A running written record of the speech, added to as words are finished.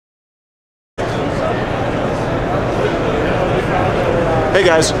Hey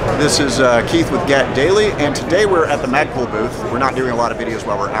guys, this is Keith with Get Daily, and today we're at the Magpul booth. We're not doing a lot of videos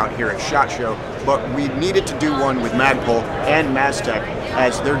while we're out here at SHOT Show, but we needed to do one with Magpul and Maztech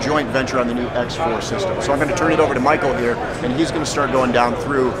as their joint venture on the new X4 system. So I'm going to turn it over to Michael here, and he's going to start going down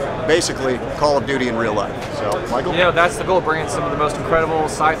through basically Call of Duty in real life. So, Michael? Yeah, that's the goal, bringing some of the most incredible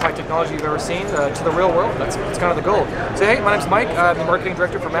sci-fi technology you've ever seen to the real world. That's kind of the goal. So hey, my name's Mike. I'm the marketing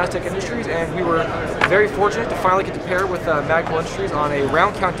director for Maztech Industries, and we were very fortunate to finally get to pair with Magpul Industries on a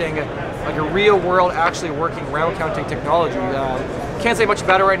round counting, like a real world, actually working round counting technology. Can't say much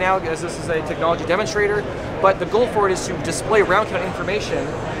about it right now as this is a technology demonstrator, but the goal for it is to display round count information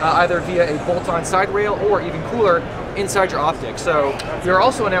either via a bolt-on side rail or even cooler, inside your optic. So we are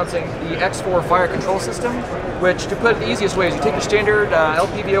also announcing the X4 fire control system, which, to put it the easiest way, is you take your standard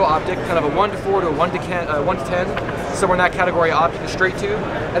LPVO optic, kind of a 1 to 4 to a 1 to 10, somewhere in that category optic, a straight tube,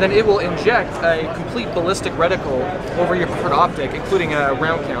 and then it will inject a complete ballistic reticle over your preferred optic, including a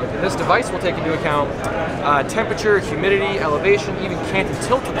round count. And this device will take into account temperature, humidity, elevation, even cant and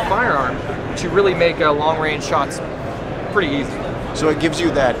tilt of the firearm to really make long-range shots pretty easy. So it gives you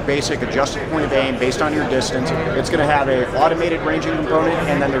that basic adjusted point of aim based on your distance. It's going to have an automated ranging component,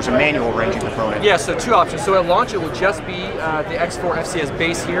 and then there's a manual ranging component. Yeah, so two options. So at launch, it will just be the X4 FCS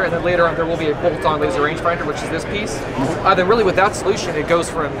base here, and then later on there will be a bolt-on laser rangefinder, which is this piece. Then really with that solution, it goes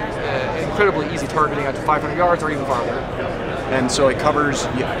from incredibly easy targeting out to 500 yards or even farther. And so it covers,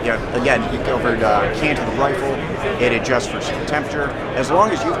 again, you covered cant of the rifle, it adjusts for temperature. As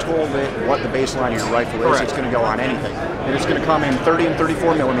long as you've told it what the baseline of your rifle is, Correct. It's going to go on anything. And it's going to come in 30 and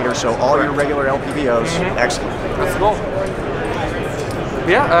 34 millimeters, so all your regular LPVOs, excellent. That's the goal.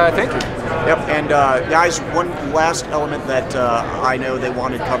 Yeah, thank you. Yep, and guys, one last element that I know they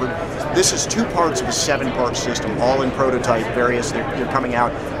wanted covered. This is 2 parts of a 7-part system, all in prototype, various, they're coming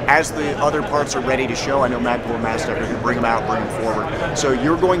out. As the other parts are ready to show, I know Magpul and Maztech are going to bring them out, bring them forward. So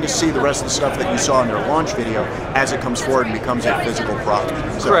you're going to see the rest of the stuff that you saw in their launch video as it comes forward and becomes a physical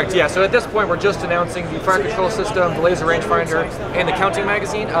product. So, correct, yeah. So at this point, we're just announcing the fire control system, the laser rangefinder, and the counting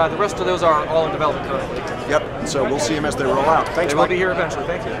magazine. The rest of those are all in development currently. Yep, so we'll see them as they roll out. Thanks, They will Mike. be here eventually.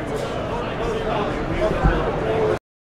 Thank you.